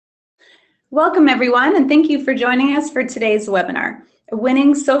Welcome everyone, and thank you for joining us for today's webinar, a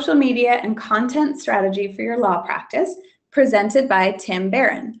winning social media and content strategy for your law practice, presented by Tim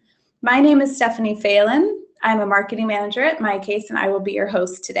Barron. My name is Stephanie Phelan. I'm a marketing manager at MyCase, and I will be your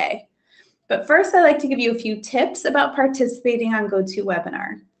host today. But first, I'd like to give you a few tips about participating on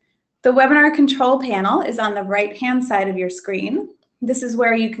GoToWebinar. The webinar control panel is on the right-hand side of your screen. This is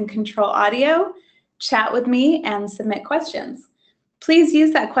where you can control audio, chat with me, and submit questions. Please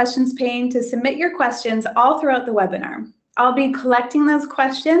use that questions pane to submit your questions all throughout the webinar. I'll be collecting those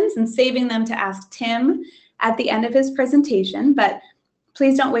questions and saving them to ask Tim at the end of his presentation, but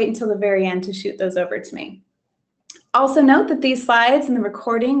please don't wait until the very end to shoot those over to me. Also note that these slides and the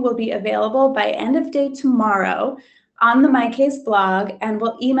recording will be available by end of day tomorrow on the MyCase blog, and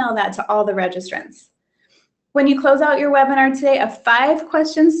we'll email that to all the registrants. When you close out your webinar today, a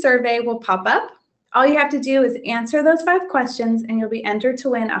 5-question survey will pop up. All you have to do is answer those 5 questions and you'll be entered to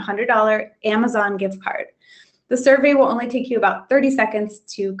win a $100 Amazon gift card. The survey will only take you about 30 seconds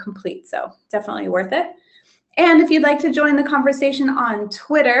to complete, so definitely worth it. And if you'd like to join the conversation on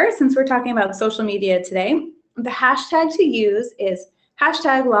Twitter, since we're talking about social media today, the hashtag to use is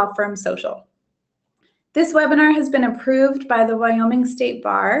 #LawFirmSocial. This webinar has been approved by the Wyoming State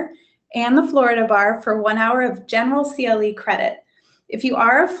Bar and the Florida Bar for 1 hour of general CLE credit. If you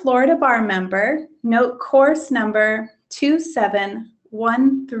are a Florida Bar member, note course number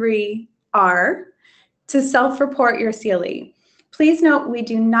 2713R to self-report your CLE. Please note we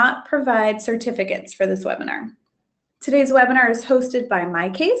do not provide certificates for this webinar. Today's webinar is hosted by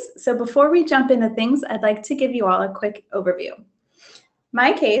MyCase, so before we jump into things, I'd like to give you all a quick overview.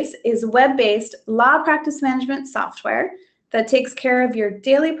 MyCase is web-based law practice management software that takes care of your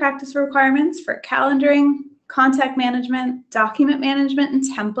daily practice requirements for calendaring, contact management, document management and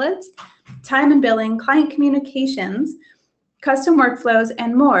templates, time and billing, client communications, custom workflows,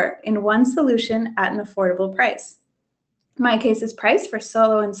 and more in one solution at an affordable price. MyCase is priced for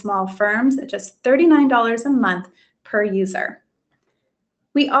solo and small firms at just $39 a month per user.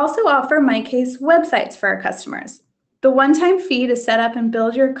 We also offer MyCase websites for our customers. The one-time fee to set up and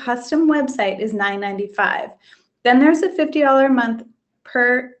build your custom website is $9.95. Then there's a $50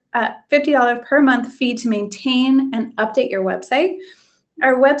 per month fee to maintain and update your website.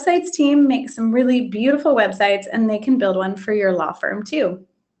 Our websites team makes some really beautiful websites, and they can build one for your law firm too.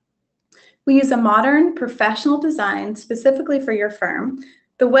 We use a modern, professional design specifically for your firm.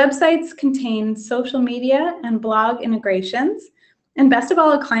 The websites contain social media and blog integrations, and best of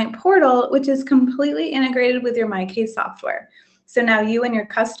all, a client portal, which is completely integrated with your MyCase software. So now you and your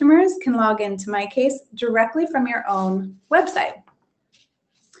customers can log into MyCase directly from your own website.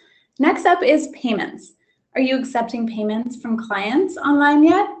 Next up is payments. Are you accepting payments from clients online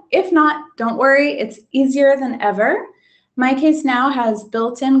yet? If not, don't worry, it's easier than ever. MyCase now has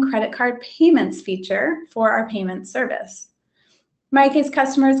built-in credit card payments feature for our payment service. MyCase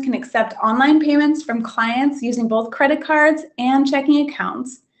customers can accept online payments from clients using both credit cards and checking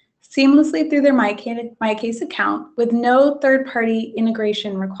accounts seamlessly through their MyCase account with no third-party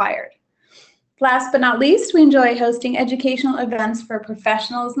integration required. Last but not least, we enjoy hosting educational events for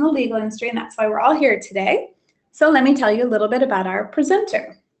professionals in the legal industry, and that's why we're all here today. So let me tell you a little bit about our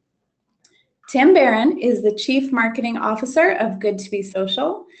presenter. Tim Barron is the Chief Marketing Officer of Good to Be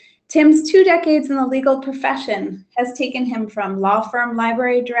Social. Tim's 2 decades in the legal profession has taken him from law firm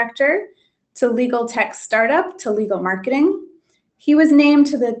library director to legal tech startup to legal marketing. He was named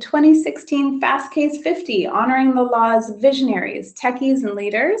to the 2016 Fast Case 50, honoring the law's visionaries, techies, and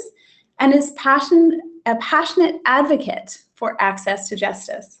leaders, and is a passionate advocate for access to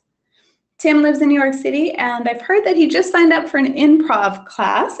justice. Tim lives in New York City, and I've heard that he just signed up for an improv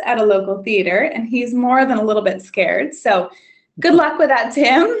class at a local theater, and he's more than a little bit scared. So good luck with that,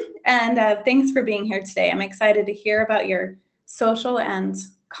 Tim, and thanks for being here today. I'm excited to hear about your social and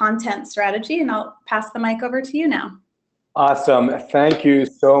content strategy, and I'll pass the mic over to you now. Awesome. Thank you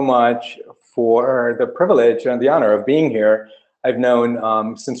so much for the privilege and the honor of being here. I've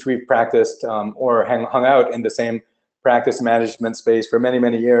known since we've practiced or hung out in the same practice management space for many,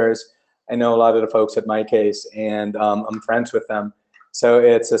 many years. I know a lot of the folks at MyCase, and I'm friends with them. So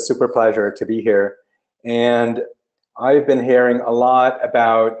it's a super pleasure to be here. And I've been hearing a lot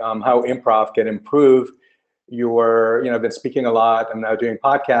about how improv can improve your, I've been speaking a lot. I'm now doing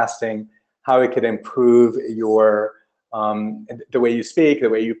podcasting, how it could improve your, the way you speak, the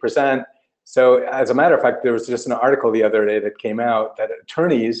way you present. So as a matter of fact, there was just an article the other day that came out that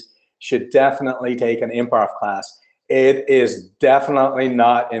attorneys should definitely take an improv class. It is definitely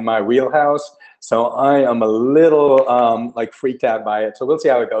not in my wheelhouse, so I am a little like freaked out by it. So we'll see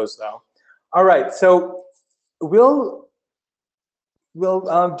how it goes though. All right, so we'll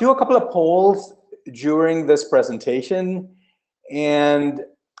we'll do a couple of polls during this presentation. And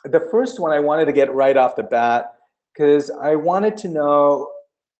the first one I wanted to get right off the bat, because I wanted to know,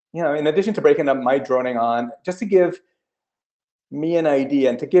 in addition to breaking up my droning on, just to give me an idea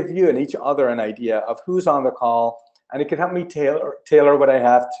and to give you and each other an idea of who's on the call, and it can help me tailor what I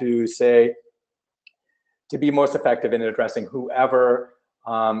have to say to be most effective in addressing whoever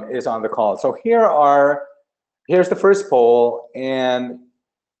is on the call. So here's the first poll, and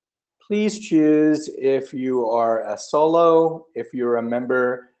please choose if you are a solo, if you're a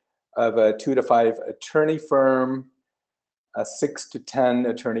member of a 2 to 5 attorney firm, a 6 to 10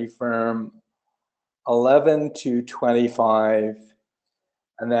 attorney firm, 11 to 25,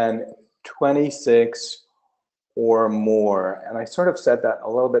 and then 26 or more. And I sort of said that a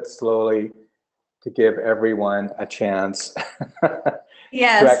little bit slowly to give everyone a chance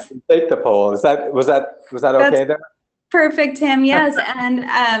Yes. to actually take the poll. Was that okay there? Perfect, Tim. Yes, and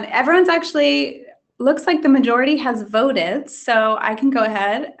everyone's actually, looks like the majority has voted, so I can go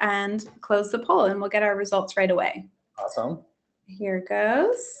ahead and close the poll and we'll get our results right away. Awesome. Here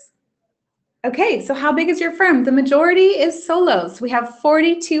goes. Okay, so how big is your firm? The majority is solos. We have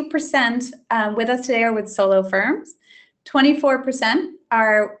 42% with us today are with solo firms. 24%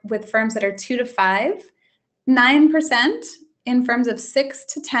 are with firms that are 2 to 5. 9% in firms of 6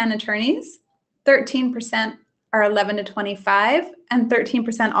 to 10 attorneys. 13% are 11 to 25, and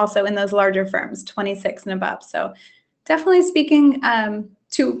 13% also in those larger firms, 26 and above. So definitely speaking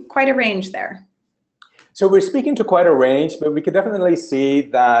to quite a range there. So we're speaking to quite a range, but we could definitely see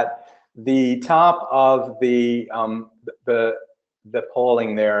that the top of the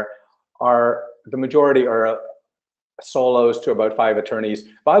polling there are, the majority are solos to about 5 attorneys.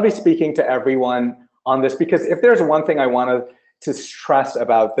 But I'll be speaking to everyone on this, because if there's one thing I wanted to stress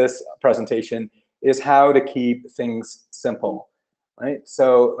about this presentation is how to keep things simple, right?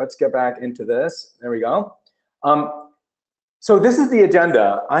 So let's get back into this. There we go. So this is the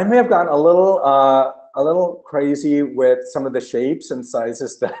agenda. I may have gotten a little crazy with some of the shapes and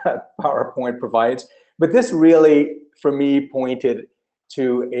sizes that PowerPoint provides, but this really, for me, pointed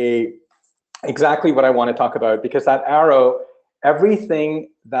to exactly what I want to talk about, because that arrow, everything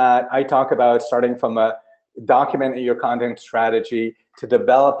that I talk about, starting from documenting your content strategy, to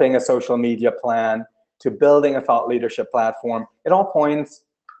developing a social media plan, to building a thought leadership platform, it all points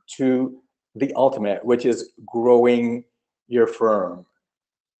to the ultimate, which is growing your firm.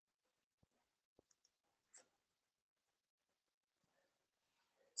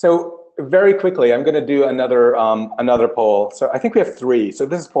 So very quickly, I'm going to do another poll. So I think we have 3. So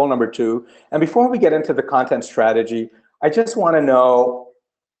this is poll number 2. And before we get into the content strategy, I just want to know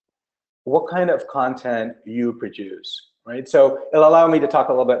what kind of content you produce, right? So it'll allow me to talk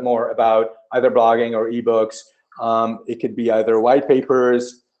a little bit more about either blogging or ebooks. It could be either white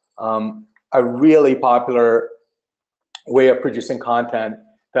papers. A really popular way of producing content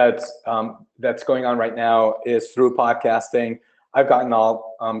that's going on right now is through podcasting. I've gotten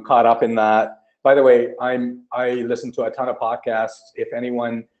all caught up in that. By the way, I listen to a ton of podcasts. If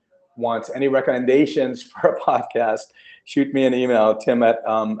anyone wants any recommendations for a podcast, shoot me an email, Tim at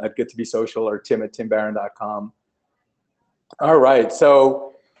Good2Be Social, or Tim at timbarron.com. All right,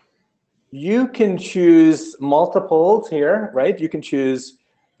 so you can choose multiples here, right? You can choose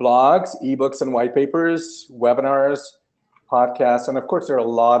blogs, ebooks and white papers, webinars, podcasts, and of course there are a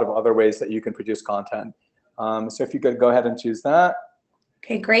lot of other ways that you can produce content. So if you could go ahead and choose that.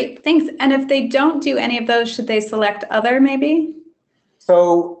 Okay, great, thanks. And if they don't do any of those, should they select other maybe?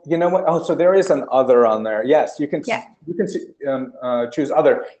 So you know what? Oh, so there is an other on there. Yes, you can. Yeah. You can choose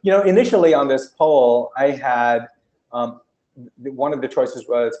other. Initially on this poll, I had one of the choices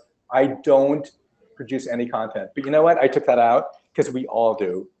was I don't produce any content. But you know what? I took that out because we all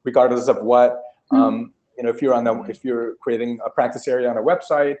do, regardless of what. If you're creating a practice area on a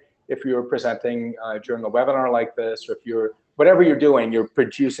website, if you're presenting during a webinar like this, or whatever you're doing, you're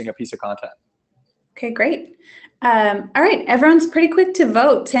producing a piece of content. Okay, great. All right, everyone's pretty quick to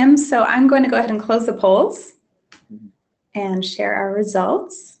vote, Tim, so I'm going to go ahead and close the polls and share our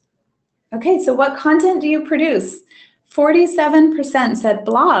results. Okay, so what content do you produce? 47% said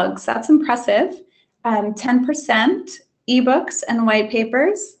blogs, that's impressive. 10% ebooks and white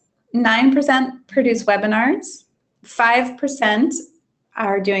papers. 9% produce webinars. 5%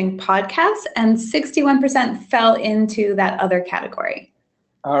 are doing podcasts, and 61% fell into that other category.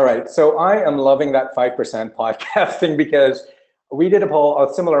 All right, so I am loving that 5% podcasting, because we did a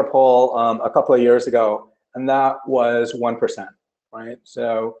similar poll a couple of years ago, and that was 1%, right?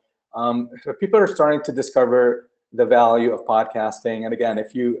 So people are starting to discover the value of podcasting. And again,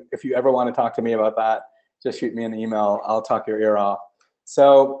 if you ever want to talk to me about that, just shoot me an email. I'll talk your ear off.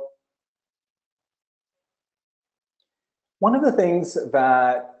 So one of the things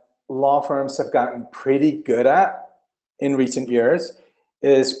that law firms have gotten pretty good at in recent years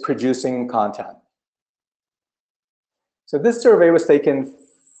is producing content. So this survey was taken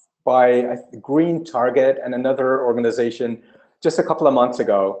by Green Target and another organization just a couple of months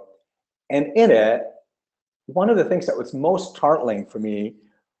ago. And in it, one of the things that was most startling for me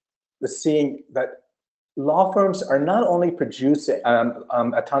was seeing that law firms are not only producing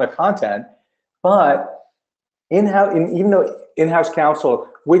a ton of content, but even though in-house counsel,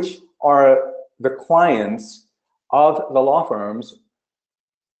 which are the clients of the law firms,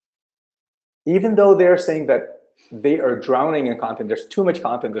 even though they're saying that they are drowning in content, there's too much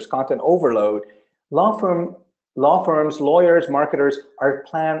content, there's content overload, law firms, lawyers, marketers are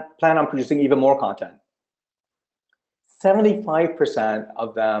plan on producing even more content. 75%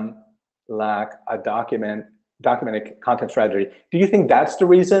 of them lack a documented content strategy. Do you think that's the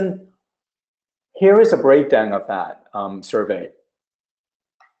reason? Here is a breakdown of that survey.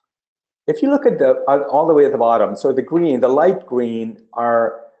 If you look at all the way at the bottom, so the light green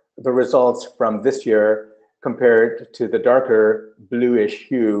are the results from this year compared to the darker bluish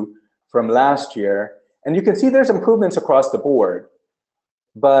hue from last year. And you can see there's improvements across the board.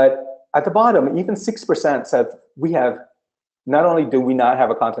 But at the bottom, even 6% said not only do we not have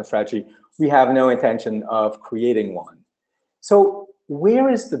a content strategy, we have no intention of creating one. So where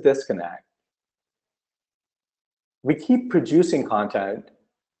is the disconnect? We keep producing content.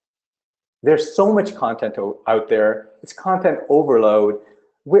 There's so much content out there. It's content overload.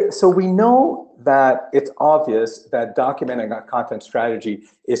 So we know that it's obvious that documenting a content strategy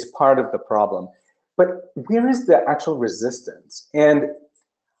is part of the problem. But where is the actual resistance? And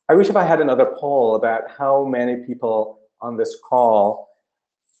I wish if I had another poll about how many people on this call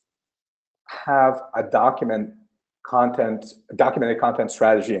have a documented content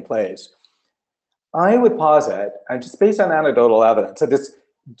strategy in place. I would posit, and just based on anecdotal evidence, that it's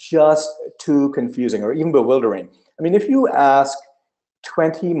just too confusing or even bewildering. I mean, if you ask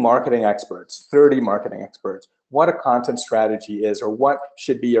 20 marketing experts, 30 marketing experts, what a content strategy is or what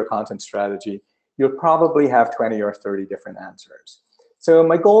should be your content strategy, you'll probably have 20 or 30 different answers. So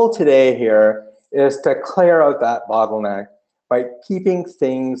my goal today here is to clear out that bottleneck by keeping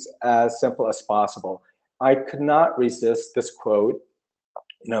things as simple as possible. I could not resist this quote.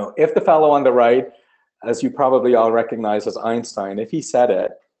 You know, if the fellow on the right, as you probably all recognize as Einstein, if he said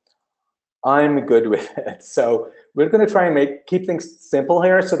it, I'm good with it. So we're going to try and keep things simple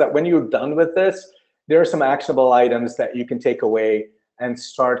here so that when you're done with this, there are some actionable items that you can take away and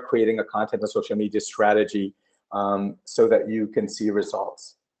start creating a content and social media strategy so that you can see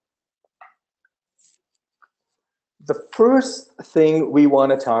results. The first thing we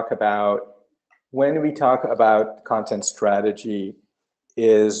want to talk about when we talk about content strategy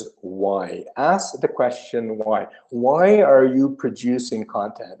is why. Ask the question why. Why are you producing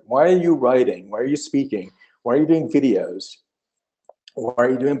content? Why are you writing? Why are you speaking? Why are you doing videos? Why are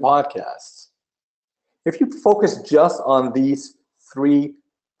you doing podcasts? If you focus just on these three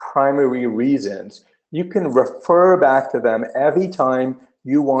primary reasons, you can refer back to them every time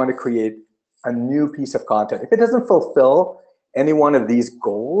you want to create a new piece of content. If it doesn't fulfill any one of these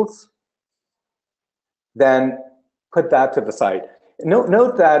goals, then put that to the side.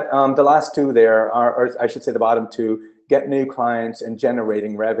 Note that the last two there are, or I should say the bottom two, get new clients and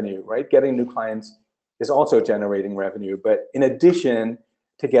generating revenue, right? Getting new clients is also generating revenue. But in addition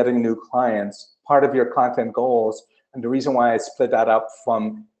to getting new clients, part of your content goals, and the reason why I split that up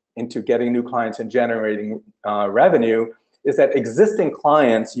into getting new clients and generating revenue is that existing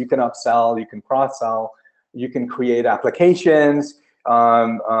clients, you can upsell, you can cross-sell, you can create applications,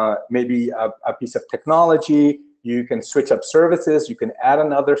 maybe a piece of technology, you can switch up services, you can add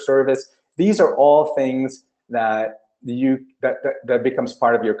another service. These are all things that that becomes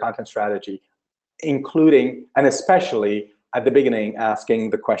part of your content strategy, including and especially at the beginning asking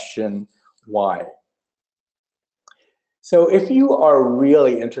the question why. So if you are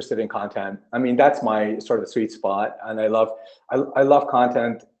really interested in content, I mean, that's my sort of sweet spot, and I love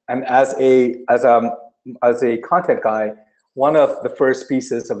content. And as a content guy, one of the first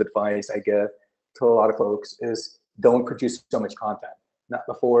pieces of advice I give to a lot of folks is don't produce so much content, not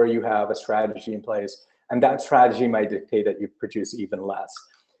before you have a strategy in place. And that strategy might dictate that you produce even less.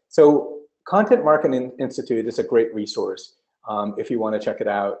 So Content Marketing Institute is a great resource if you want to check it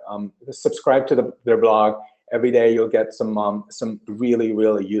out. Subscribe to their blog. Every day you'll get some really,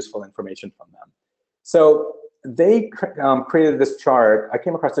 really useful information from them. So they created this chart. I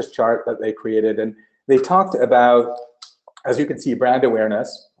came across this chart that they created, and they talked about, as you can see, brand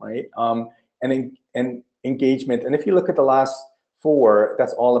awareness, right? And engagement. And if you look at the last 4,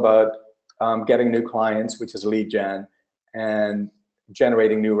 that's all about getting new clients, which is lead gen, and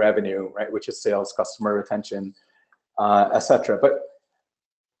generating new revenue, right, which is sales, customer retention, etc. But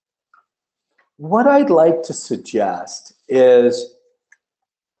what I'd like to suggest is,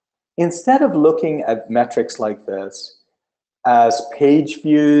 instead of looking at metrics like this as page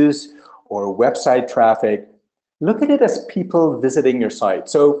views or website traffic, look at it as people visiting your site.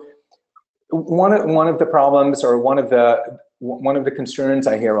 So one of the problems, or one of the concerns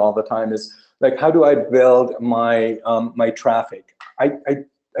I hear all the time is, like, how do I build my my traffic?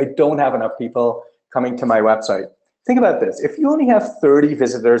 I don't have enough people coming to my website. Think about this: if you only have 30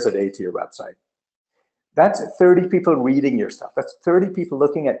 visitors a day to your website, that's 30 people reading your stuff. That's 30 people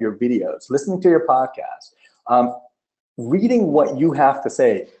looking at your videos, listening to your podcast, reading what you have to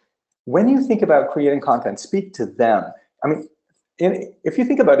say. When you think about creating content, speak to them. I mean, if you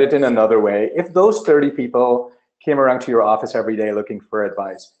think about it in another way, if those 30 people came around to your office every day looking for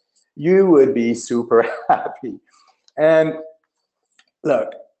advice, you would be super happy. And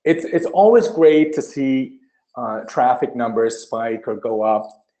look, it's always great to see traffic numbers spike or go up,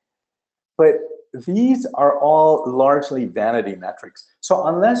 but these are all largely vanity metrics. So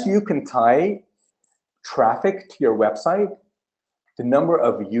unless you can tie traffic to your website, the number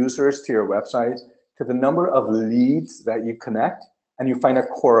of users to your website, to the number of leads that you connect, and you find a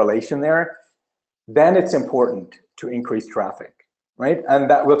correlation there, then it's important to increase traffic, right? And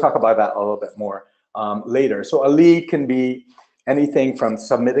that we'll talk about that a little bit more later. So a lead can be anything from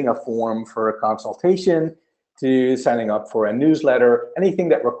submitting a form for a consultation to signing up for a newsletter, anything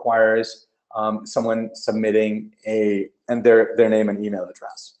that requires someone submitting their name and email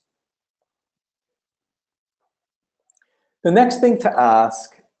address. The next thing to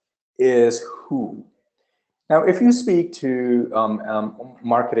ask is who. Now, if you speak to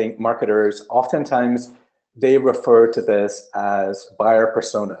marketers, oftentimes they refer to this as buyer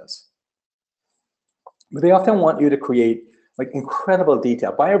personas. But they often want you to create like incredible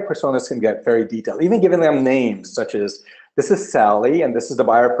detail. Buyer personas can get very detailed, even giving them names such as, this is Sally, and this is the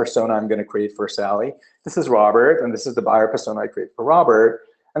buyer persona I'm going to create for Sally. This is Robert, and this is the buyer persona I create for Robert.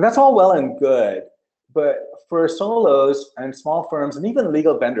 And that's all well and good. But for solos and small firms, and even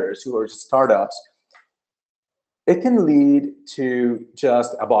legal vendors who are startups, it can lead to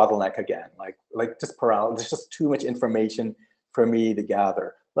just a bottleneck again, like just paralysis. There's just too much information for me to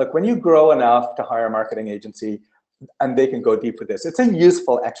gather. Look, when you grow enough to hire a marketing agency, and they can go deep with this, it's a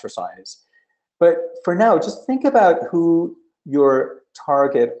useful exercise. But for now, just think about who your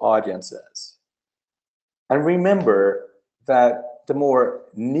target audience is. And remember that the more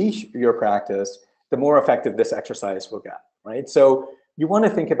niche your practice, the more effective this exercise will get, right? So you want to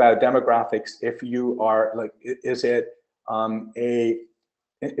think about demographics. If you are like, is it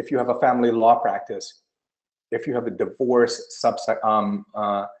if you have a family law practice, if you have a divorce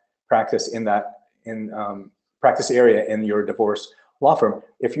practice practice area in your divorce law firm,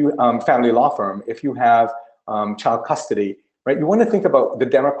 if you family law firm, if you have child custody, right? You want to think about the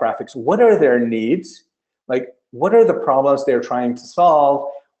demographics. What are their needs? Like, what are the problems they're trying to solve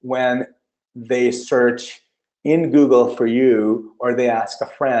when they search in Google for you, or they ask a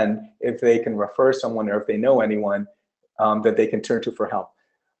friend if they can refer someone, or if they know anyone that they can turn to for help?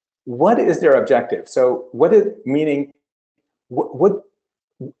 What is their objective? So what is meaning, what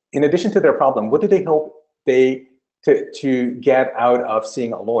in addition to their problem, what do they hope to get out of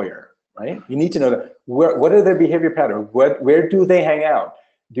seeing a lawyer, right? You need to know that what are their behavior patterns? Where do they hang out?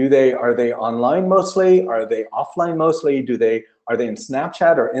 Are they online mostly? Are they offline mostly? Are they in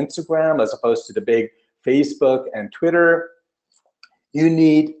Snapchat or Instagram as opposed to the big Facebook and Twitter? You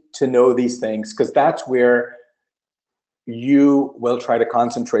need to know these things, because that's where you will try to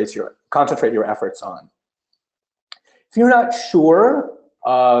concentrate your efforts on. If you're not sure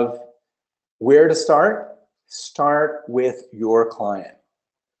of where to start with your client,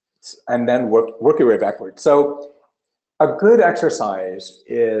 and then work your way backwards. So a good exercise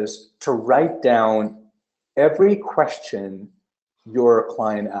is to write down every question your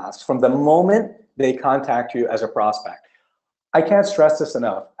client asks from the moment they contact you as a prospect. I can't stress this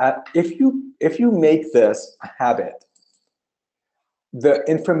enough. If you make this a habit, the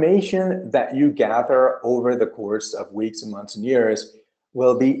information that you gather over the course of weeks and months and years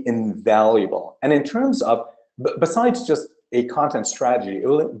will be invaluable. And in terms of, besides just a content strategy, it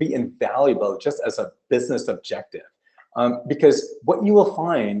will be invaluable just as a business objective. Because what you will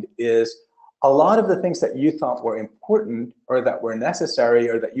find is a lot of the things that you thought were important, or that were necessary,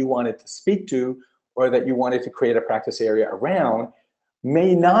 or that you wanted to speak to, or that you wanted to create a practice area around,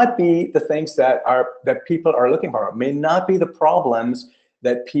 may not be the things that people are looking for, may not be the problems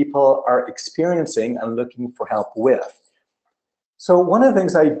that people are experiencing and looking for help with. So one of the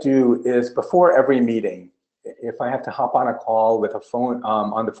things I do is before every meeting, if I have to hop on a call with a phone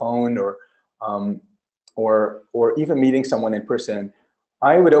on the phone, or even meeting someone in person,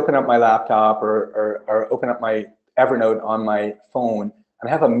 I would open up my laptop or open up my Evernote on my phone and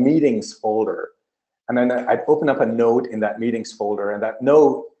have a meetings folder. And then I'd open up a note in that meetings folder, and that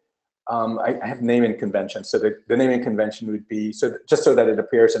note, I have naming convention. So the naming convention would be, so just so that it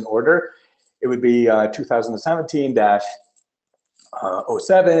appears in order, it would be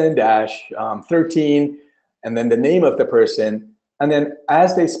 2017-07-13, and then the name of the person. And then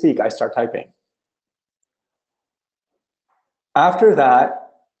as they speak, I start typing. After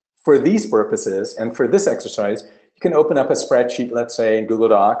that, for these purposes and for this exercise, you can open up a spreadsheet, let's say in Google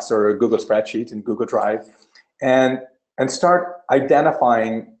Docs or Google Spreadsheet in Google Drive, and start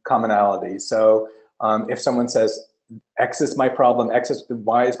identifying commonalities. So if someone says, X is my problem,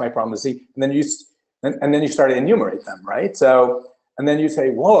 Y is my problem, Z, and then you start to enumerate them, right? So, and then you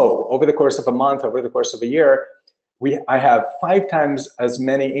say, whoa, over the course of a month, over the course of a year, I have 5 times as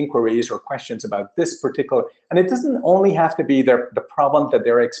many inquiries or questions about this particular, and it doesn't only have to be the problem that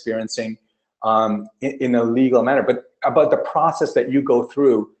they're experiencing in a legal manner, but about the process that you go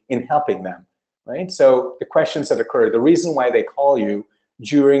through in helping them, right? So the questions that occur, the reason why they call you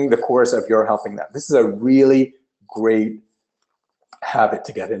during the course of your helping them. This is a really great habit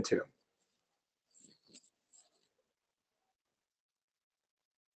to get into.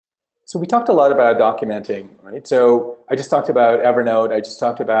 So we talked a lot about documenting, right? So I just talked about Evernote. I just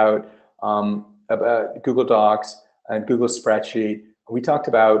talked about Google Docs and Google Spreadsheet. We talked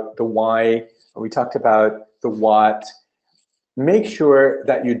about the why. We talked about the what. Make sure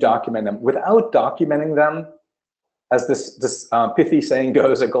that you document them. Without documenting them, as this pithy saying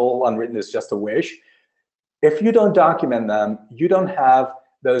goes, a goal unwritten is just a wish. If you don't document them, you don't have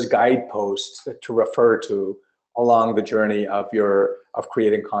those guideposts to refer to along the journey of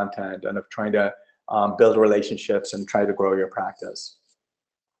creating content and of trying to build relationships and try to grow your practice.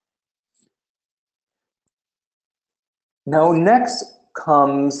 Now, next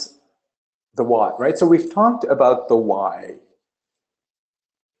comes the what, right? So we've talked about the why.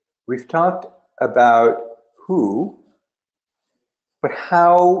 We've talked about who, but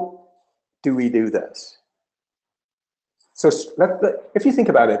how do we do this? So if you think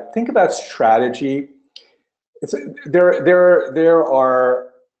about it, think about strategy. There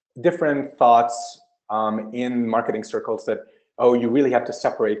are different thoughts in marketing circles that, oh, you really have to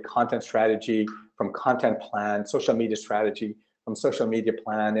separate content strategy from content plan, social media strategy from social media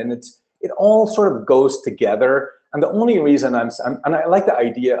plan, and it all sort of goes together. And the only reason and I like the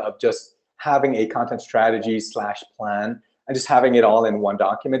idea of just having a content strategy / plan and just having it all in one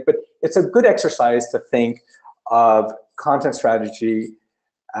document, but it's a good exercise to think of content strategy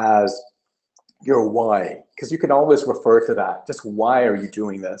as your why, because you can always refer to that. Just why are you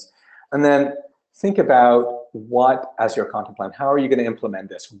doing this? And then think about what as your content plan. How are you going to implement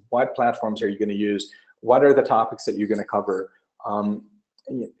this? What platforms are you going to use? What are the topics that you're going to cover?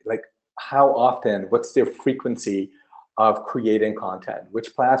 Like how often, what's the frequency of creating content?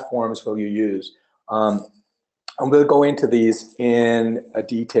 Which platforms will you use? And we'll go into these in a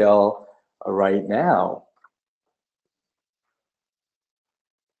detail right now.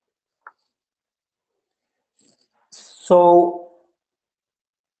 So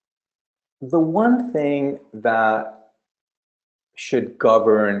the one thing that should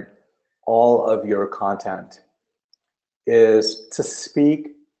govern all of your content is to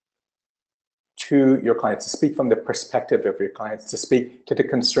speak to your clients, to speak from the perspective of your clients, to speak to the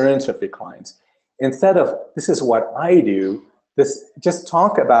concerns of your clients. Instead of, this is what I do, just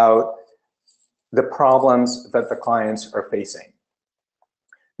talk about the problems that the clients are facing.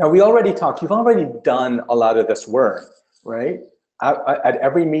 Now, we already talked, you've already done a lot of this work, right? At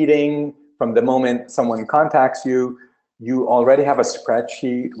every meeting, from the moment someone contacts you, you already have a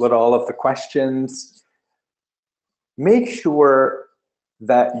spreadsheet with all of the questions. Make sure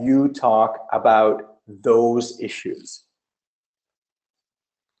that you talk about those issues.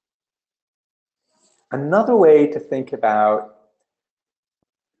 Another way to think about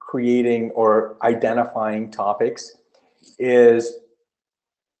creating or identifying topics is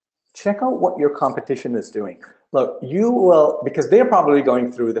check out what your competition is doing. Look, you will, because they're probably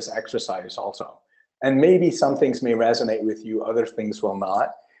going through this exercise also. And maybe some things may resonate with you, other things will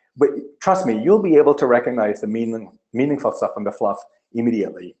not. But trust me, you'll be able to recognize the meaningful stuff and the fluff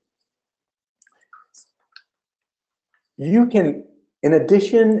immediately. You can, in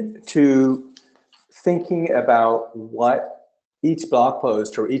addition to thinking about what each blog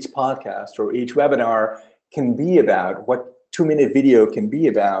post or each podcast or each webinar can be about, what 2-minute video can be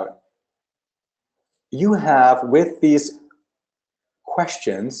about, you have, with these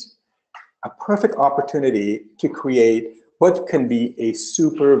questions a perfect opportunity to create what can be a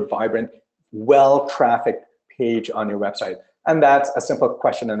super vibrant, well-trafficked page on your website. And that's a simple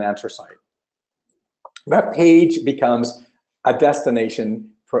question and answer site. That page becomes a destination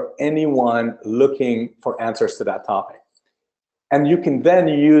for anyone looking for answers to that topic. And you can then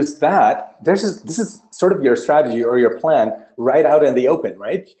use that. This is sort of your strategy or your plan right out in the open,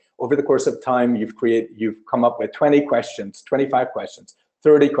 right? Over the course of time, you've come up with 20 questions, 25 questions,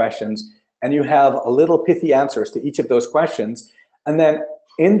 30 questions, and you have a little pithy answers to each of those questions. And then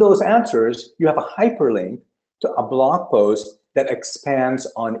in those answers, you have a hyperlink to a blog post that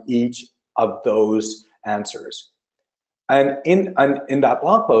expands on each of those answers. And in that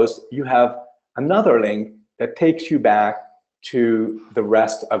blog post, you have another link that takes you back to the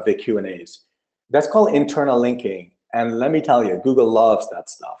rest of the Q&As. That's called internal linking. And let me tell you, Google loves that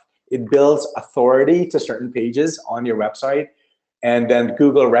stuff. It builds authority to certain pages on your website, and then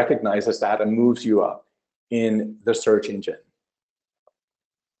Google recognizes that and moves you up in the search engine.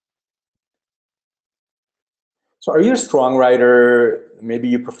 So are you a strong writer? Maybe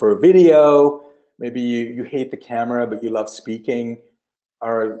you prefer video. Maybe you hate the camera, but you love speaking,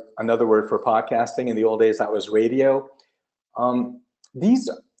 or another word for podcasting. In the old days, that was radio. These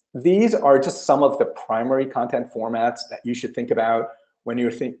are just some of the primary content formats that you should think about when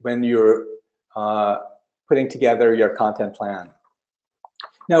you're putting together your content plan.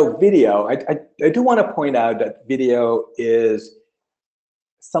 Now, video, I do want to point out that video is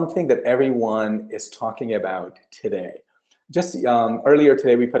something that everyone is talking about today. Just earlier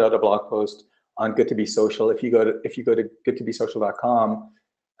today, we put out a blog post on Good to Be Social. If you go to goodtobesocial.com,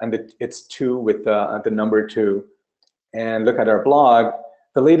 and it's 2 with the number 2, and look at our blog,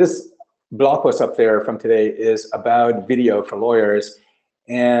 the latest blog post up there from today is about video for lawyers.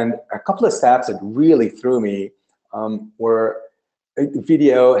 And a couple of stats that really threw me were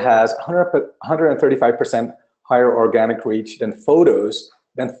video has 135% higher organic reach than photos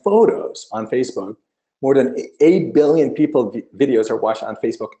on Facebook. More than 8 billion videos are watched on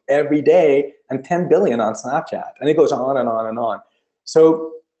Facebook every day, and 10 billion on Snapchat. And it goes on and on and on.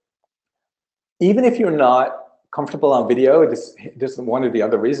 So even if you're not comfortable on video, this is one of the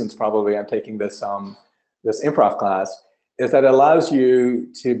other reasons probably I'm taking this this improv class, is that it allows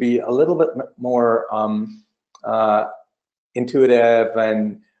you to be a little bit more intuitive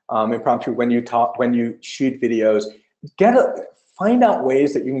and impromptu when you shoot videos. Find out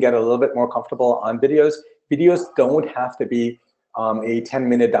ways that you can get a little bit more comfortable on videos. Videos don't have to be a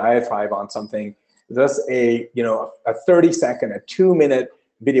 10-minute diatribe on something. Just a 30-second, a 2-minute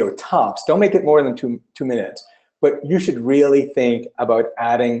video tops. Don't make it more than two minutes. But you should really think about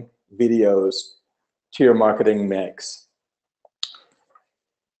adding videos to your marketing mix.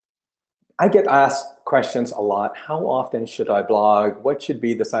 I get asked questions a lot. How often should I blog? What should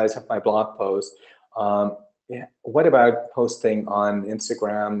be the size of my blog post? What about posting on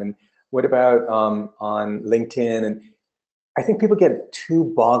Instagram? And what about on LinkedIn? And I think people get too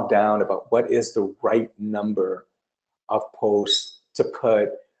bogged down about what is the right number of posts to put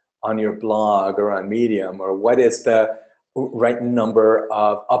on your blog or on Medium, or what is the right number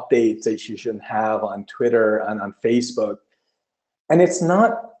of updates that you should have on Twitter and on Facebook. And it's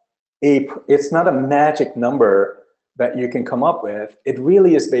not a magic number that you can come up with. It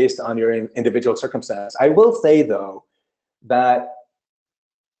really is based on your individual circumstance. I will say though that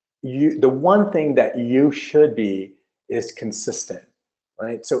the one thing that you should be is consistent,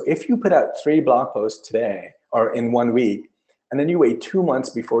 right? So if you put out 3 blog posts today or in 1 week, and then you wait 2 months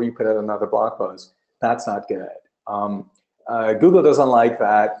before you put out another blog post, that's not good. Google doesn't like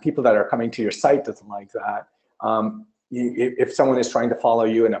that. People that are coming to your site doesn't like that. If someone is trying to follow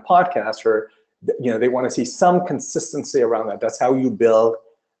you in a podcast, or they want to see some consistency around that. That's how you build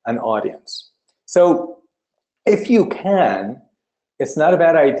an audience. So if you can, it's not a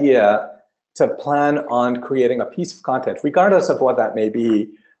bad idea to plan on creating a piece of content, regardless of what that may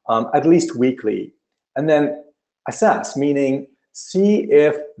be, at least weekly, and then assess, meaning see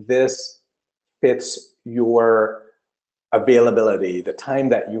if this fits your availability, the time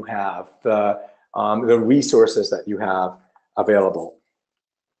that you have, the resources that you have available.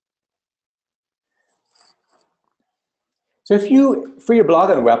 So for your blog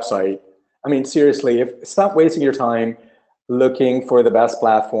and website, I mean, seriously, stop wasting your time looking for the best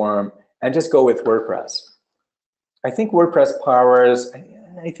platform and just go with WordPress. I think WordPress powers,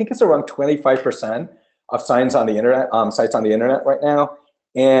 I think it's around 25% of sites on the internet right now,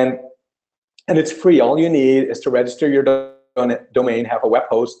 and it's free. All you need is to register your domain, have a web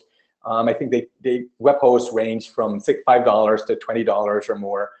host. I think they web hosts range from $5 to $20 or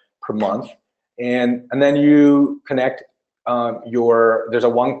more per month, and then you connect there's a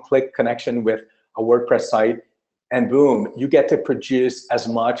one-click connection with a WordPress site, and boom, you get to produce as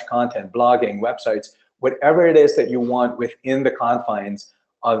much content, blogging, websites, whatever it is that you want within the confines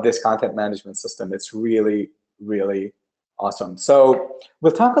of this content management system. It's really, really awesome. So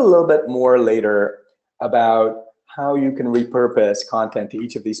we'll talk a little bit more later about how you can repurpose content to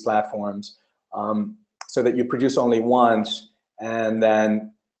each of these platforms so that you produce only once and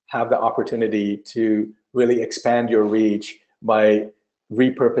then have the opportunity to really expand your reach by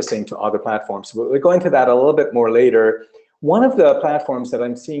repurposing to other platforms. We'll go into that a little bit more later. One of the platforms that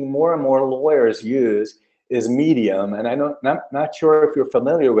I'm seeing more and more lawyers use is Medium, and I'm not sure if you're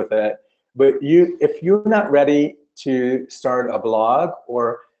familiar with it, but if you're not ready to start a blog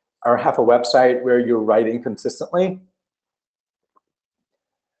or have a website where you're writing consistently,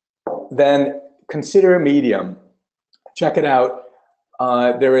 then consider Medium. Check it out.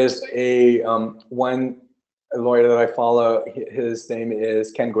 There is one lawyer that I follow. His name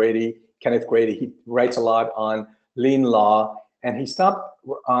is Kenneth Grady. He writes a lot on lien law, and he stopped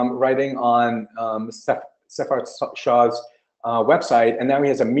writing on Sefard Shaw's website, and now he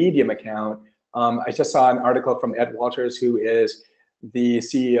has a Medium account. I just saw an article from Ed Walters, who is the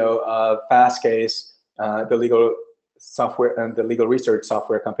CEO of MyCase, the legal software and the legal research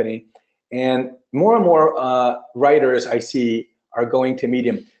software company. And more writers I see are going to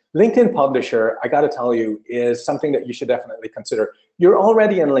Medium. LinkedIn Publisher, I got to tell you, is something that you should definitely consider. You're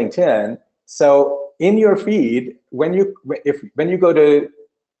already in LinkedIn, so in your feed, when you go to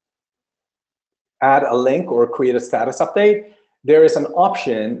add a link or create a status update, there is an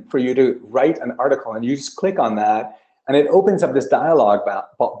option for you to write an article, and you just click on that, and it opens up this dialog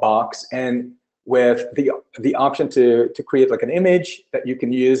box, and with the option to create like an image that you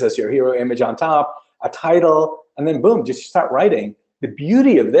can use as your hero image on top, a title, and then boom, just start writing. The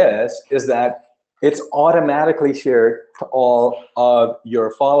beauty of this is that it's automatically shared to all of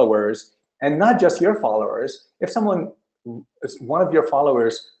your followers, and not just your followers. If one of your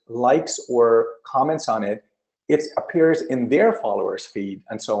followers likes or comments on it, it appears in their followers feed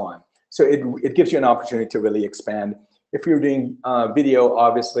and so on. So it gives you an opportunity to really expand. If you're doing video,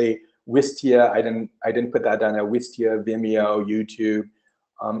 obviously Wistia, I didn't put that down there. Wistia, Vimeo, YouTube.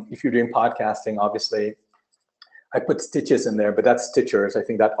 If you're doing podcasting, obviously, I put Stitches in there, but that's Stitchers. I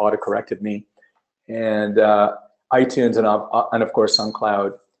think that auto-corrected me. And iTunes and of course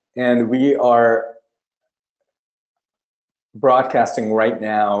SoundCloud. And we are broadcasting right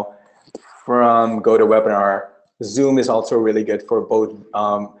now from GoToWebinar. Zoom is also really good for both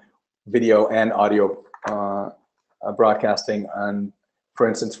video and audio broadcasting, and for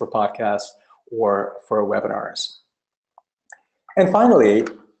instance, for podcasts or for webinars. And finally,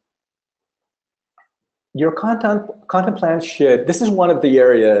 your content plan should, this is one of the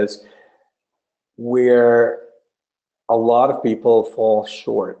areas where a lot of people fall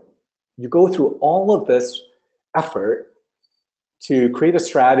short. You go through all of this effort to create a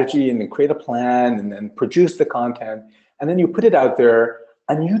strategy and then create a plan and then produce the content, and then you put it out there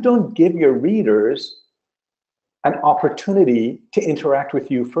and you don't give your readers an opportunity to interact with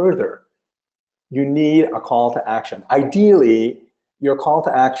you further. You need a call to action. Ideally, your call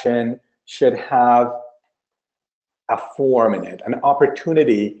to action should have a form in it, an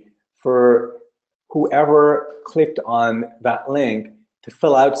opportunity for whoever clicked on that link to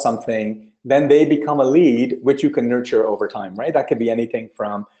fill out something. Then they become a lead, which you can nurture over time, right? That could be anything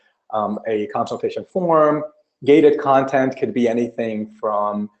from a consultation form. Gated content could be anything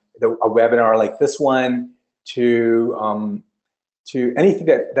from a webinar like this one to anything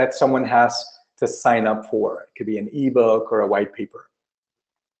that someone has to sign up for. It could be an ebook or a white paper.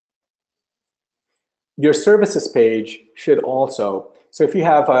 Your services page should also, so if you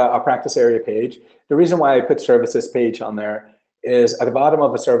have a practice area page, the reason why I put services page on there is at the bottom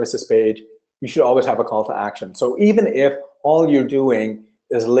of a services page, you should always have a call to action. So even if all you're doing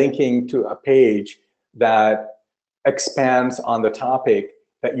is linking to a page that expands on the topic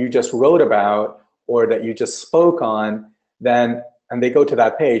that you just wrote about or that you just spoke on, then, and they go to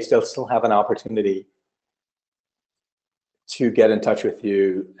that page, they'll still have an opportunity to get in touch with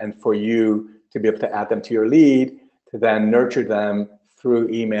you and for you to be able to add them to your lead, to then nurture them through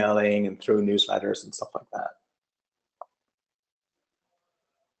emailing and through newsletters and stuff like that.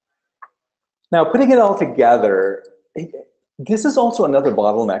 Now, putting it all together, this is also another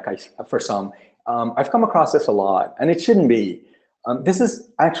bottleneck for some. I've come across this a lot, and it shouldn't be. This is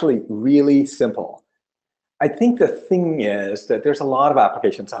actually really simple. I think the thing is that there's a lot of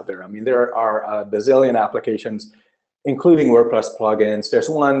applications out there. I mean, there are a bazillion applications, including WordPress plugins. There's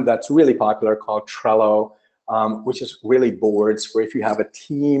one that's really popular called Trello, which is really boards where if you have a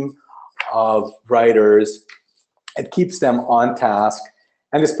team of writers It keeps them on task,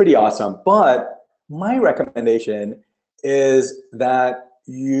 and it's pretty awesome. But my recommendation is that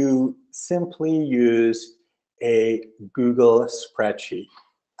you simply use a Google spreadsheet.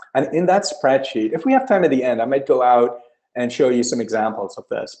 And in that spreadsheet, if we have time at the end, I might go out and show you some examples of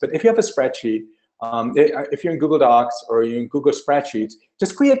this. But if you have a spreadsheet, if you're in Google Docs or you're in Google Spreadsheets,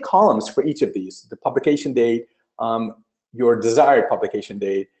 just create columns for each of these: the publication date, your desired publication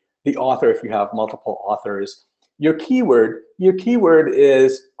date, the author if you have multiple authors, your keyword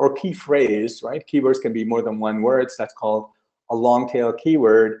is, or key phrase, right? Keywords can be more than one word, so that's called a long tail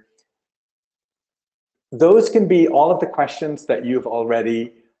keyword. Those can be all of the questions that you've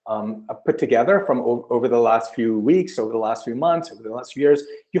already put together from over the last few weeks, over the last few months, over the last few years.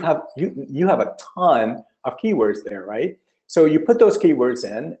 You have a ton of keywords there, right? So you put those keywords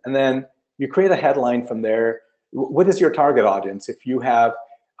in, and then you create a headline from there. What is your target audience? If you have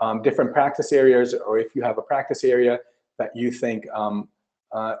different practice areas, or if you have a practice area that you think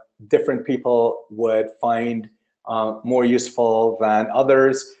different people would find more useful than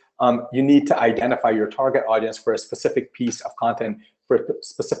others, you need to identify your target audience for a specific piece of content, for a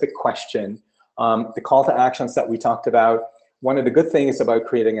specific question. The call to actions that we talked about, one of the good things about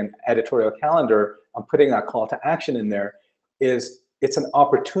creating an editorial calendar and putting that call to action in there is it's an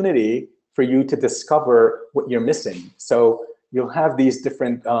opportunity for you to discover what you're missing. So you'll have these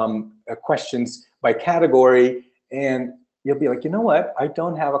different questions by category, and you'll be like, you know what, I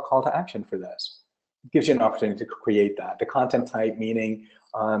don't have a call to action for this. It gives you an opportunity to create that. The content type, meaning,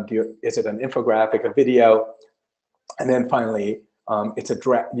 is it an infographic, a video? And then finally, it's a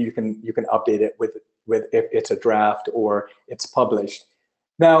draft. You can update it with if it's a draft or it's published.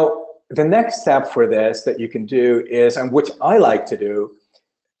 Now, the next step for this that you can do is, and which I like to do,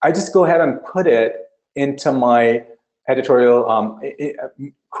 I just go ahead and put it into my editorial,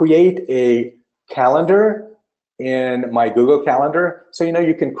 create a calendar in my Google Calendar. So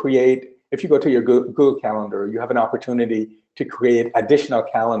you can create, if you go to your Google Calendar, you have an opportunity to create additional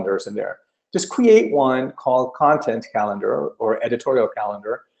calendars in there. Just create one called Content Calendar or Editorial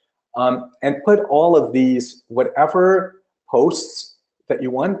Calendar, and put all of these, whatever posts that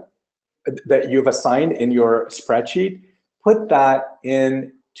you want, that you've assigned in your spreadsheet, put that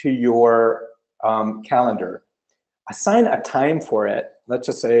into your calendar. Assign a time for it. Let's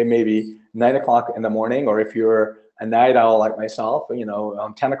just say maybe 9 o'clock in the morning, or if you're a night owl like myself,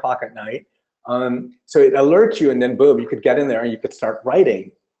 10 o'clock at night. So it alerts you, and then boom, you could get in there and you could start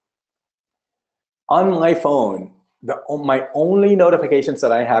writing. On my phone, my only notifications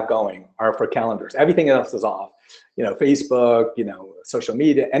that I have going are for calendars. Everything else is off. Facebook, social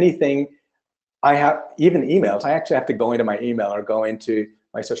media, anything. I have, even emails. I actually have to go into my email or go into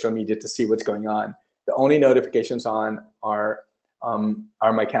my social media to see what's going on. The only notifications on are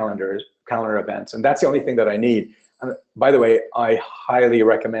my calendar events, and that's the only thing that I need. And by the way, I highly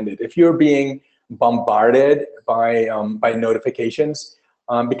recommend it. If you're being bombarded by notifications,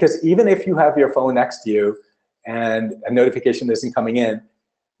 because even if you have your phone next to you and a notification isn't coming in,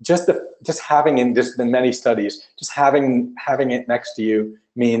 just having, in just been many studies, just having it next to you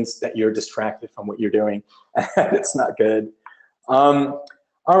means that you're distracted from what you're doing, and it's not good. All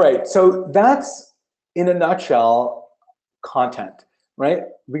right, so that's, in a nutshell, content, right?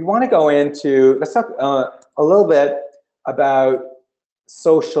 We want to go into, let's talk a little bit about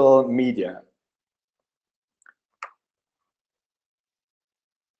social media.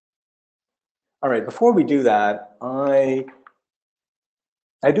 All right, before we do that, I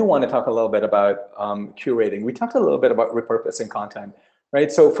do want to talk a little bit about curating. We talked a little bit about repurposing content, right?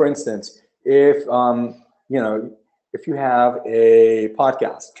 So for instance, if if you have a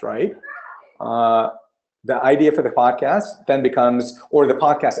podcast, right? The idea for the podcast then becomes, or the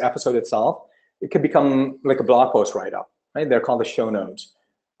podcast episode itself, it could become like a blog post write-up, right? They're called the show notes.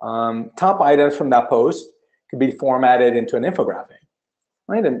 Top items from that post could be formatted into an infographic,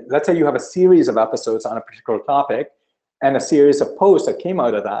 right? And let's say you have a series of episodes on a particular topic and a series of posts that came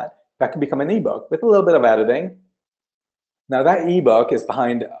out of that can become an ebook with a little bit of editing. Now that ebook is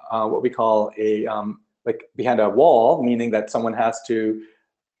behind what we call a, like behind a wall, meaning that someone has to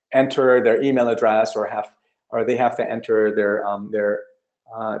enter their email address, or they have to enter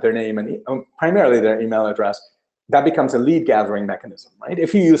their name and primarily their email address. That becomes a lead gathering mechanism, right?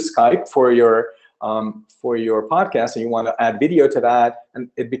 If you use Skype for your podcast and you want to add video to that, and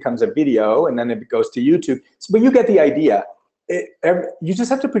it becomes a video, and then it goes to YouTube. So, but you get the idea. You just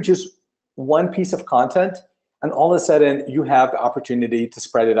have to produce one piece of content, and all of a sudden you have the opportunity to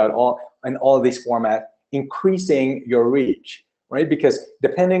spread it out in all of these formats, increasing your reach, right? Because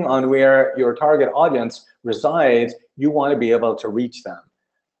depending on where your target audience resides, you want to be able to reach them.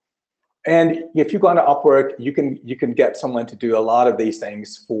 And if you go on to Upwork, you can get someone to do a lot of these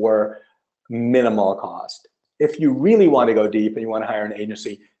things for minimal cost. If you really want to go deep and you want to hire an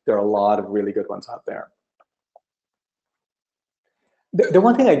agency, there are a lot of really good ones out there. The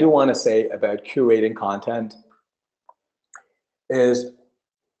one thing I do want to say about curating content is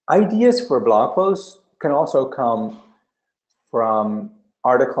ideas for blog posts can also come from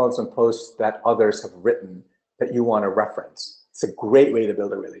articles and posts that others have written that you want to reference. It's a great way to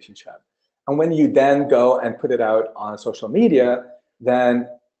build a relationship. And when you then go and put it out on social media, then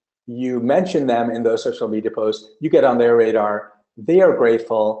you mention them in those social media posts, you get on their radar, they are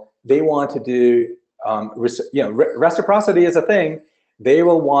grateful, they want to do, reciprocity is a thing. They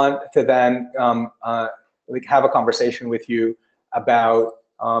will want to then like have a conversation with you about,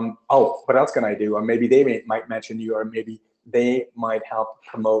 oh, what else can I do? Or maybe they might mention you, or maybe they might help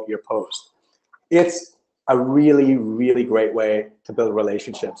promote your post. It's a really, really great way to build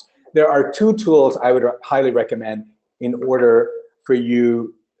relationships. There are two tools I would highly recommend in order for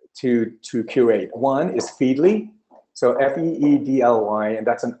you to curate. One is Feedly, so F-E-E-D-L-Y, and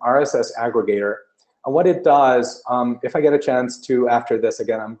that's an RSS aggregator. And what it does, if I get a chance to after this,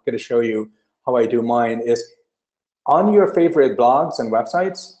 again, I'm going to show you how I do mine, is on your favorite blogs and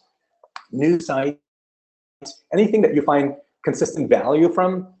websites, news sites, anything that you find consistent value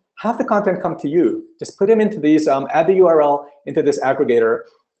from, have the content come to you. Just put them into these, add the URL into this aggregator,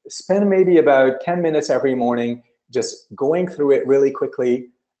 spend maybe about 10 minutes every morning just going through it really quickly,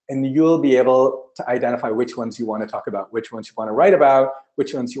 and you'll be able to identify which ones you want to talk about, which ones you want to write about,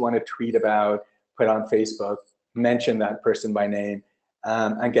 which ones you want to tweet about, put on Facebook, mention that person by name,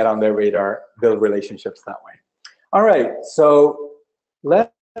 and get on their radar, build relationships that way. All right, so I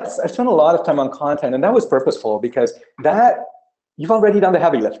spent a lot of time on content, and that was purposeful because you've already done the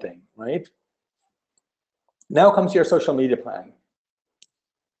heavy lifting, right? Now comes your social media plan.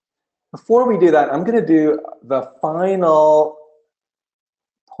 Before we do that, I'm going to do the final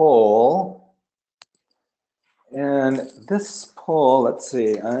poll. And this poll, let's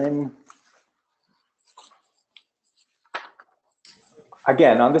see,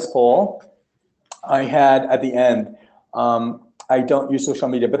 again, on this poll, I had at the end, I don't use social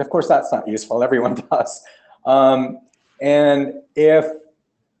media, but of course that's not useful, everyone does. And if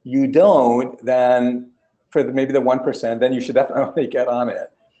you don't, then for maybe the 1%, then you should definitely get on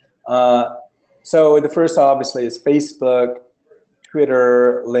it. So the first obviously is Facebook,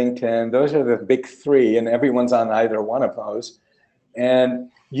 Twitter, LinkedIn. Those are the big three, and everyone's on either one of those. And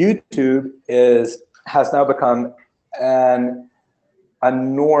YouTube has now become an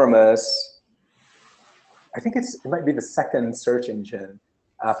enormous, I think it might be the second search engine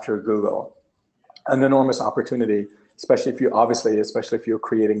after Google. An enormous opportunity, especially if you're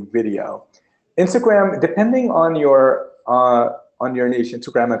creating video. Instagram, depending on your niche,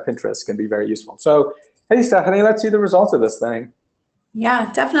 Instagram and Pinterest can be very useful. So, hey Stephanie, let's see the results of this thing.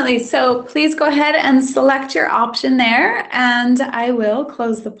 Yeah, definitely. So please go ahead and select your option there, and I will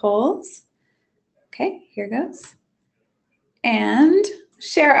close the polls. Okay, here goes. And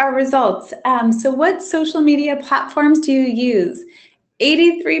share our results. So what social media platforms do you use?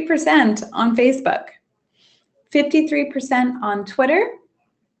 83% on Facebook, 53% on Twitter,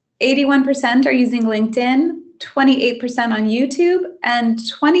 81% are using LinkedIn, 28% on YouTube, and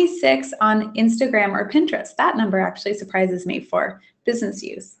 26% on Instagram or Pinterest. That number actually surprises me for business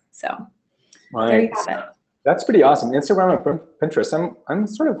use. So there you have it. That's pretty awesome. Instagram and Pinterest. I'm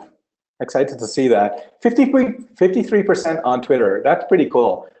sort of excited to see that. 53% on Twitter. That's pretty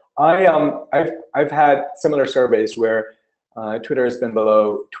cool. I've had similar surveys where Twitter has been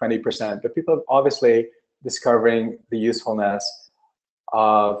below 20%, but people are obviously discovering the usefulness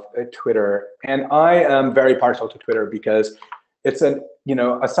of Twitter. And I am very partial to Twitter because it's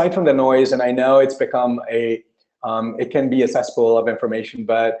aside from the noise, and I know it's become it can be a cesspool of information,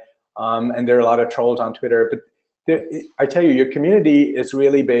 but and there are a lot of trolls on Twitter, but I tell you, your community is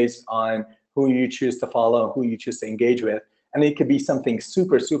really based on who you choose to follow, who you choose to engage with, and it could be something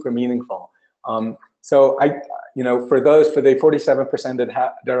super, super meaningful. So for the 47%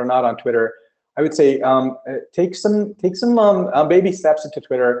 that are not on Twitter, I would say take some baby steps into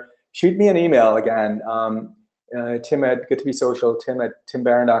Twitter. Shoot me an email again, Tim at Good2Be-Social,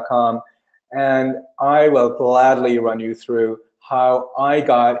 tim@timbarron.com, and I will gladly run you through how I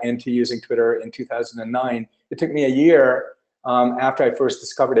got into using Twitter in 2009. It took me a year after I first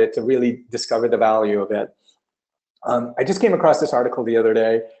discovered it to really discover the value of it. I just came across this article the other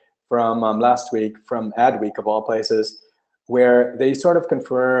day from last week from Adweek of all places, where they sort of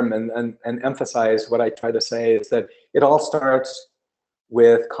confirm and emphasize what I try to say is that it all starts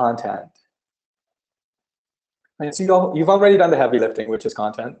with content. And so you've already done the heavy lifting, which is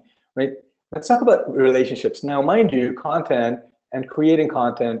content. right? Let's talk about relationships. Now, mind you, content and creating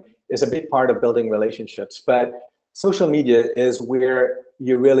content is a big part of building relationships, but social media is where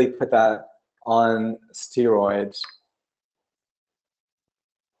you really put that on steroids.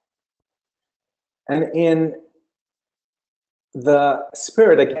 And in the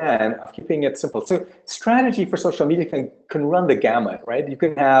spirit, again, of keeping it simple. So strategy for social media can run the gamut, right? You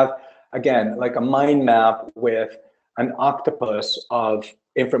can have, again, like a mind map with an octopus of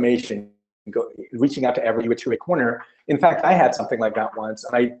information reaching out to every which way corner. In fact, I had something like that once,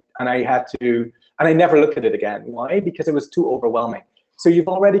 and I never looked at it again. Why? Because it was too overwhelming. So you've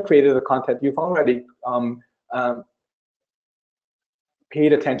already created the content. You've already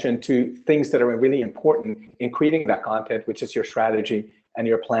paid attention to things that are really important in creating that content, which is your strategy and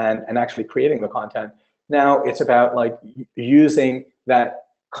your plan, and actually creating the content. Now it's about like using that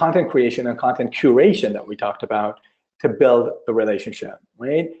content creation and content curation that we talked about to build the relationship,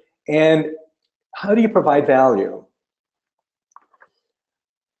 right? And how do you provide value?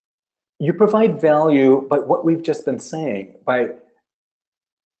 You provide value by what we've just been saying, by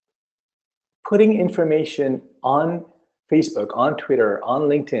putting information on Facebook, on Twitter, on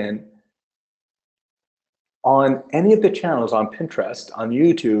LinkedIn, on any of the channels, on Pinterest, on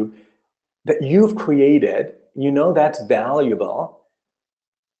YouTube, that you've created. You know that's valuable.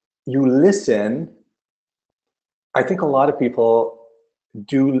 You listen. I think a lot of people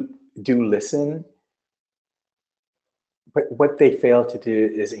do listen, but what they fail to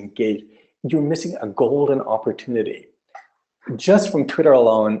do is engage. You're missing a golden opportunity. Just from Twitter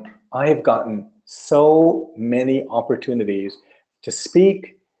alone, I have gotten so many opportunities to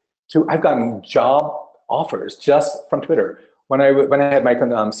speak to. I've gotten job offers just from Twitter. When I had my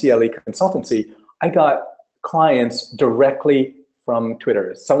CLE consultancy, I got clients directly from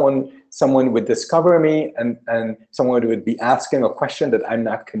Twitter. Someone would discover me, and someone would be asking a question that I'm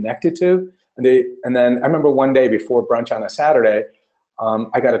not connected to. And then I remember one day before brunch on a Saturday,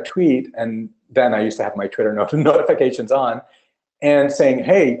 I got a tweet, and then I used to have my Twitter notifications on, and saying,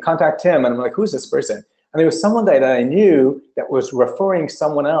 hey, contact Tim. And I'm like, who's this person? And there was someone that I knew that was referring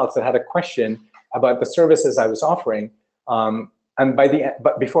someone else that had a question about the services I was offering. And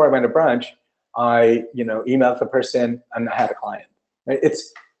but before I went to brunch, I emailed the person, and I had a client.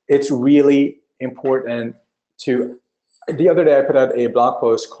 It's really important to. The other day I put out a blog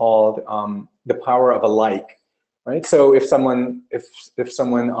post called "The Power of a Like." Right. So if someone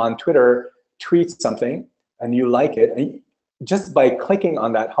on Twitter tweets something and you like it, and just by clicking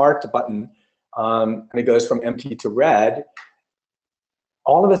on that heart button, and it goes from empty to red,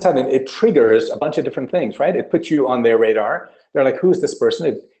 all of a sudden it triggers a bunch of different things, right? It puts you on their radar. They're like, who's this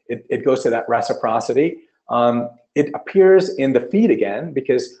person? It goes to that reciprocity. It appears in the feed again,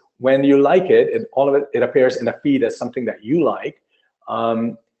 because when you like it, all of it appears in the feed as something that you like.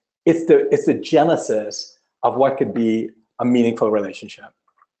 It's the genesis of what could be a meaningful relationship.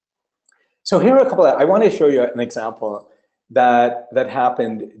 So here are a couple I want to show you an example that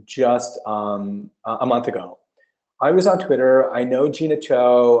happened just a month ago. I was on Twitter. I know Gina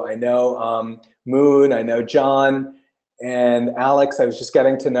Cho, I know Moon, I know John, and Alex. I was just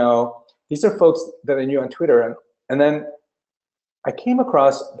getting to know. These are folks that I knew on Twitter, and then I came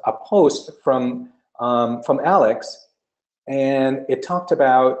across a post from Alex, and it talked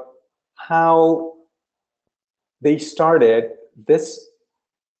about how they started this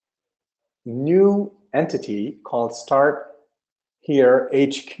new entity called Start Here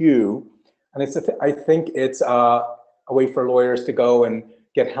HQ, and I think it's a way for lawyers to go and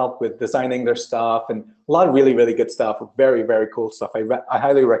get help with designing their stuff, and a lot of really, really good stuff, very, very cool stuff. I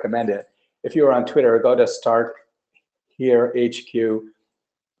highly recommend it. If you're on Twitter, go to Start Here HQ,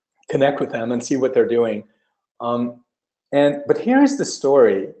 connect with them and see what they're doing. But here's the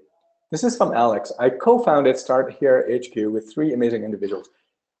story. This is from Alex. I co-founded Start Here HQ with 3 amazing individuals.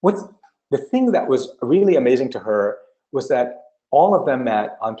 The thing that was really amazing to her was that all of them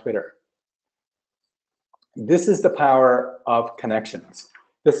met on Twitter. This is the power of connections.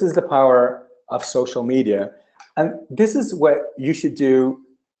 This is the power of social media. And this is what you should do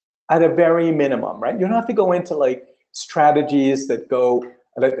at a very minimum, right? You don't have to go into like strategies that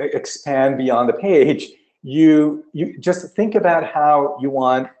expand beyond the page. You just think about how you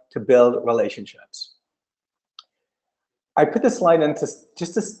want to build relationships. I put this slide in just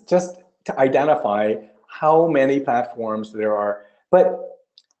to identify how many platforms there are. But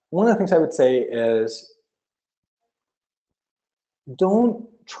one of the things I would say is, don't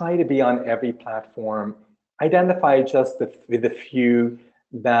try to be on every platform. Identify just the few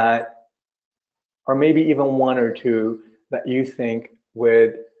that, or maybe even 1 or 2 that you think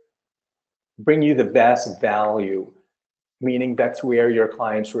would bring you the best value meaning that's where your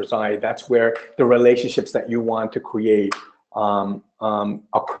clients reside. That's where the relationships that you want to create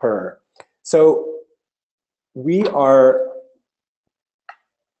occur. So we are,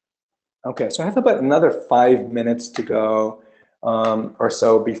 okay, so I have about another 5 minutes to go or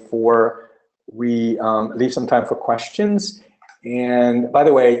so before we leave some time for questions. And by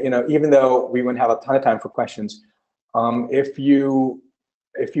the way, even though we wouldn't have a ton of time for questions, if you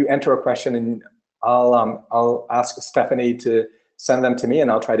enter a question, and I'll ask Stephanie to send them to me,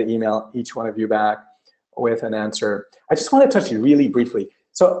 and I'll try to email each one of you back with an answer. I just want to touch you really briefly.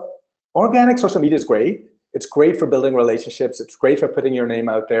 So organic social media is great. It's great for building relationships. It's great for putting your name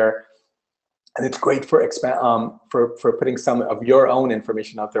out there, and it's great for putting some of your own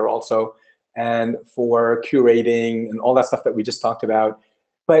information out there also, and for curating and all that stuff that we just talked about.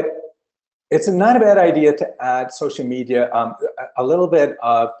 But it's not a bad idea to add social media, a little bit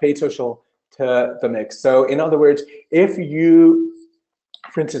of paid social to the mix. So in other words, if you,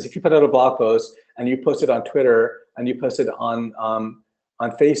 for instance, if you put out a blog post and you post it on Twitter and you post it on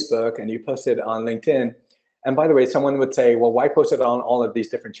Facebook and you post it on LinkedIn, and by the way, someone would say, well, why post it on all of these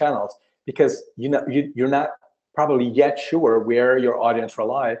different channels? Because you're not probably yet sure where your audience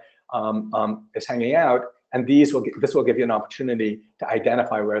is hanging out, and this will give you an opportunity to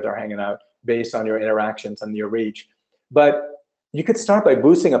identify where they're hanging out based on your interactions and your reach. But you could start by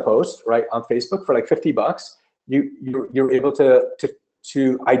boosting a post right on Facebook for like $50. You're able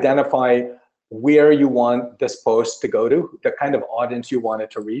to identify where you want this post to go to, the kind of audience you want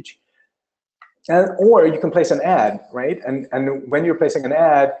it to reach, or you can place an ad, right? And when you're placing an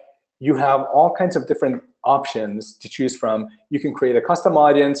ad, you have all kinds of different options to choose from. You can create a custom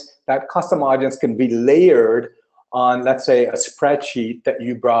audience. That custom audience can be layered on, let's say, a spreadsheet that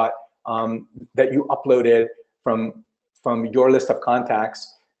you brought, that you uploaded from your list of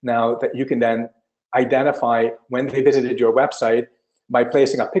contacts. Now that you can then identify when they visited your website by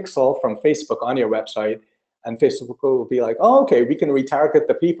placing a pixel from Facebook on your website, and Facebook will be like, oh, okay, we can retarget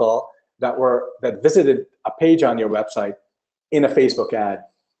the people that visited a page on your website in a Facebook ad.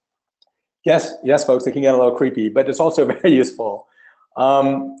 Yes, folks, it can get a little creepy, but it's also very useful.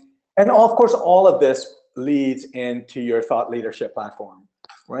 And of course, all of this leads into your thought leadership platform,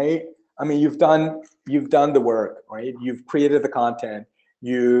 right? I mean, you've done the work, right? You've created the content.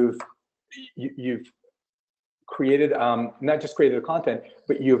 You've created, not just created the content,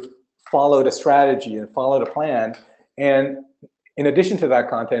 but you've followed a strategy and followed a plan. And in addition to that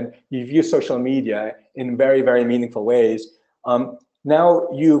content, you've used social media in very, very meaningful ways. Now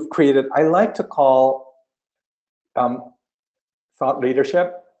you've created, I like to call thought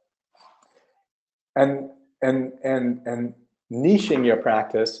leadership and niching your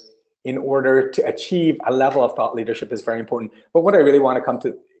practice in order to achieve a level of thought leadership is very important. But what I really want to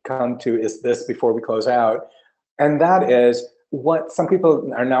come to is this before we close out, and that is what some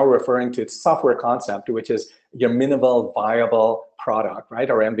people are now referring to, it's software concept, which is your minimal viable product,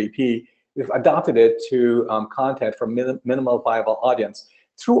 right, or MVP. We've adopted it to content for minimal viable audience.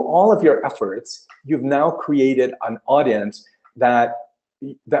 Through all of your efforts, you've now created an audience that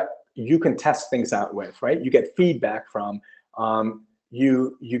you can test things out with, right? You get feedback from,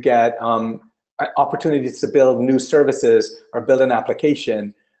 you get opportunities to build new services or build an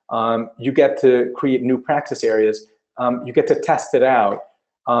application. You get to create new practice areas. You get to test it out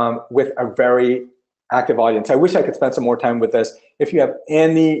with a very active audience. I wish I could spend some more time with this. If you have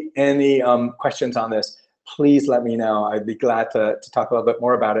any questions on this, please let me know. I'd be glad to talk a little bit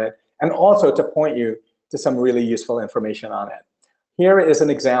more about it, and also to point you to some really useful information on it. Here is an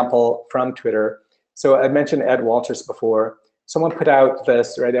example from Twitter. So I mentioned Ed Walters before. Someone put out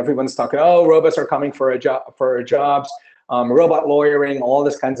this, right? Everyone's talking, oh, robots are coming for our jobs, robot lawyering, all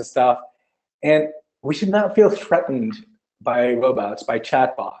this kinds of stuff. And we should not feel threatened by robots, by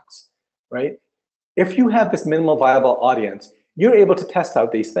chatbots, right? If you have this minimal viable audience, you're able to test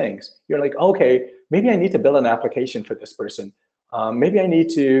out these things. You're like, okay, maybe I need to build an application for this person. Maybe I need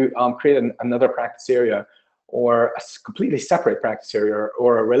to create another practice area, or a completely separate practice area,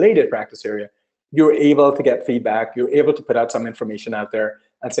 or a related practice area. You're able to get feedback. You're able to put out some information out there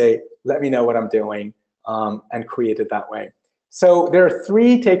and say, let me know what I'm doing, and create it that way. So there are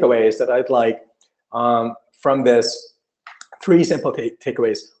 3 takeaways that I'd like from this. 3 simple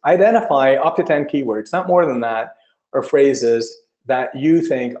takeaways. Identify up to 10 keywords, not more than that, or phrases that you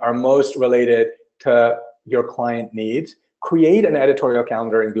think are most related to your client needs. Create an editorial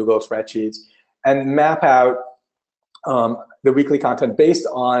calendar in Google Spreadsheets and map out the weekly content based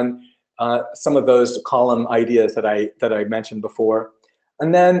on some of those column ideas that I mentioned before.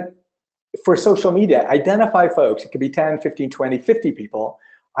 And then for social media, identify folks. It could be 10, 15, 20, 50 people.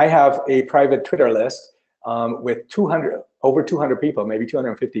 I have a private Twitter list with over 200 people, maybe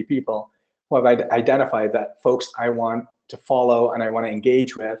 250 people who have identified that folks I want to follow and I want to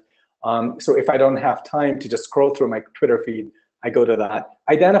engage with. So if I don't have time to just scroll through my Twitter feed, I go to that.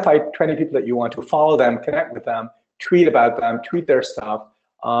 Identify 20 people that you want to follow them, connect with them, tweet about them, tweet their stuff.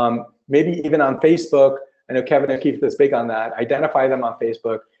 Maybe even on Facebook. I know Kevin and Keith is big on that. Identify them on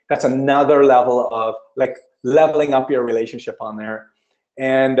Facebook. That's another level of like leveling up your relationship on there.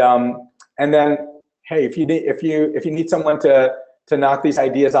 And then, hey, if you need someone to knock these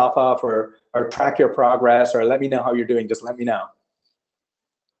ideas off of or track your progress or let me know how you're doing, just let me know.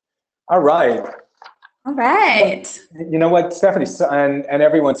 All right. All right. You know what, Stephanie and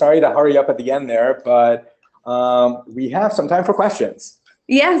everyone, sorry to hurry up at the end there, but we have some time for questions.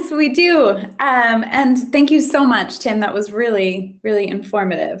 Yes, we do. And thank you so much, Tim. That was really, really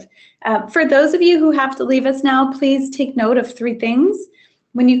informative. For those of you who have to leave us now, please take note of 3 things.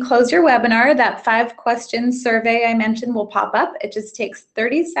 When you close your webinar, that 5-question survey I mentioned will pop up. It just takes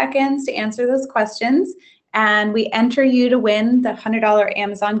 30 seconds to answer those questions. And we enter you to win the $100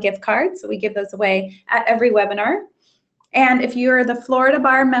 Amazon gift card. So we give those away at every webinar. And if you're the Florida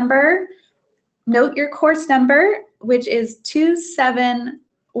Bar member, note your course number, which is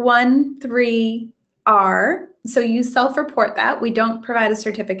 2713R. So you self-report that. We don't provide a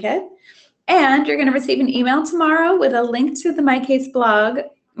certificate. And you're going to receive an email tomorrow with a link to the MyCase blog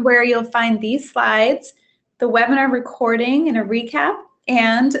where you'll find these slides, the webinar recording and a recap,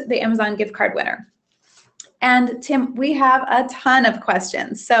 and the Amazon gift card winner. And Tim, we have a ton of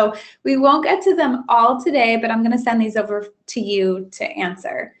questions. So we won't get to them all today, but I'm going to send these over to you to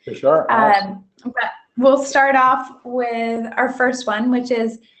answer. For sure. Awesome. But we'll start off with our first one, which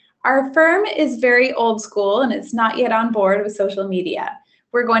is, our firm is very old school and it's not yet on board with social media.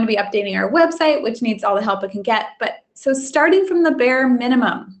 We're going to be updating our website, which needs all the help it can get. But so starting from the bare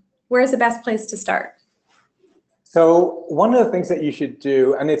minimum, where's the best place to start? So one of the things that you should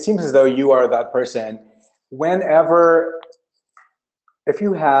do, and it seems as though you are that person, if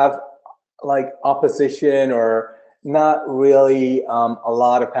you have like opposition or not really a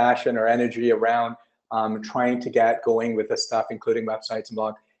lot of passion or energy around trying to get going with this stuff, including websites and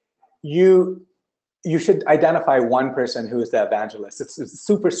blogs, you should identify one person who is the evangelist. It's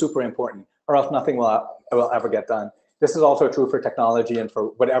super, super important, or else nothing will ever get done. This is also true for technology and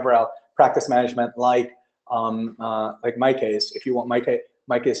for whatever else, practice management, like MyCase. If you want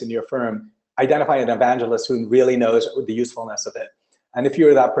MyCase in your firm, identify an evangelist who really knows the usefulness of it. And if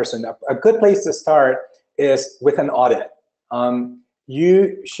you're that person, a good place to start is with an audit.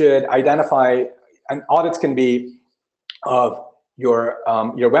 You should identify, and audits can be of your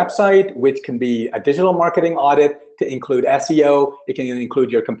website, which can be a digital marketing audit to include SEO. It can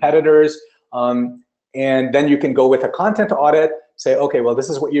include your competitors. And then you can go with a content audit, say, okay, well, this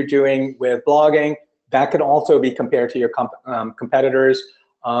is what you're doing with blogging. That can also be compared to your competitors.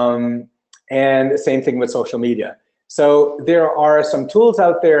 And the same thing with social media. So there are some tools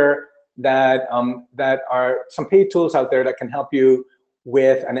out there that are some paid tools out there that can help you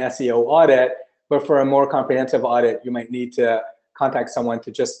with an SEO audit. But for a more comprehensive audit, you might need to contact someone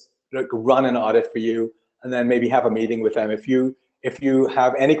to just run an audit for you, and then maybe have a meeting with them. If you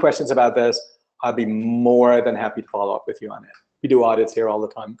have any questions about this, I'll be more than happy to follow up with you on it. We do audits here all the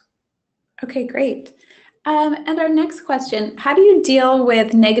time. Okay, great. And our next question, how do you deal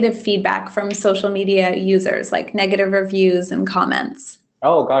with negative feedback from social media users, like negative reviews and comments?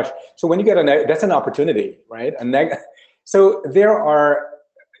 Oh gosh, so when you get that's an opportunity, right? So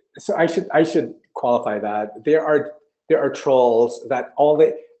I should qualify that. There are trolls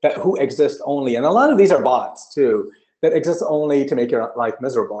who exist only, and a lot of these are bots too, that exist only to make your life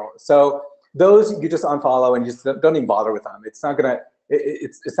miserable. So those you just unfollow and just don't even bother with them. It's not gonna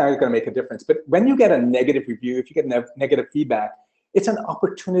make a difference. But when you get a negative review, if you get negative feedback, it's an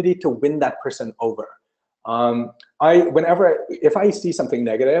opportunity to win that person over. If I see something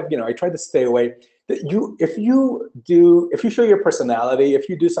negative, I try to stay away. If you show your personality, if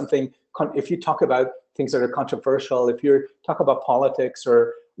you talk about things that are controversial, if you talk about politics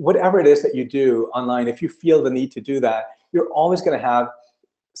or whatever it is that you do online, if you feel the need to do that, you're always going to have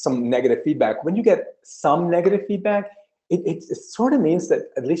some negative feedback. When you get some negative feedback, it sort of means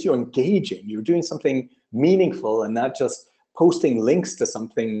that at least you're engaging, you're doing something meaningful and not just posting links to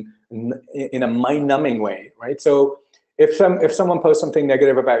something in a mind-numbing way, right? So if someone posts something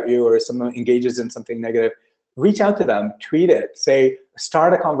negative about you or someone engages in something negative, reach out to them, tweet it,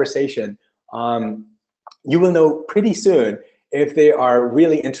 start a conversation. You will know pretty soon if they are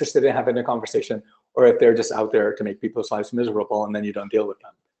really interested in having a conversation or if they're just out there to make people's lives miserable and then you don't deal with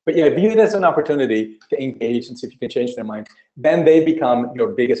them. But yeah, view it as an opportunity to engage and see if you can change their mind. Then they become your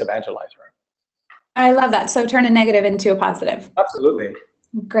biggest evangelizer. I love that. So turn a negative into a positive. Absolutely.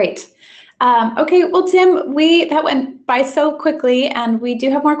 Great. Okay, well, Tim, that went by so quickly, and we do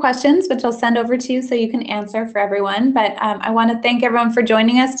have more questions, which I'll send over to you so you can answer for everyone. But I want to thank everyone for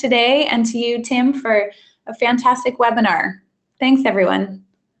joining us today, and to you, Tim, for a fantastic webinar. Thanks, everyone.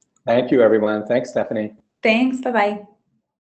 Thank you, everyone. Thanks, Stephanie. Thanks. Bye-bye.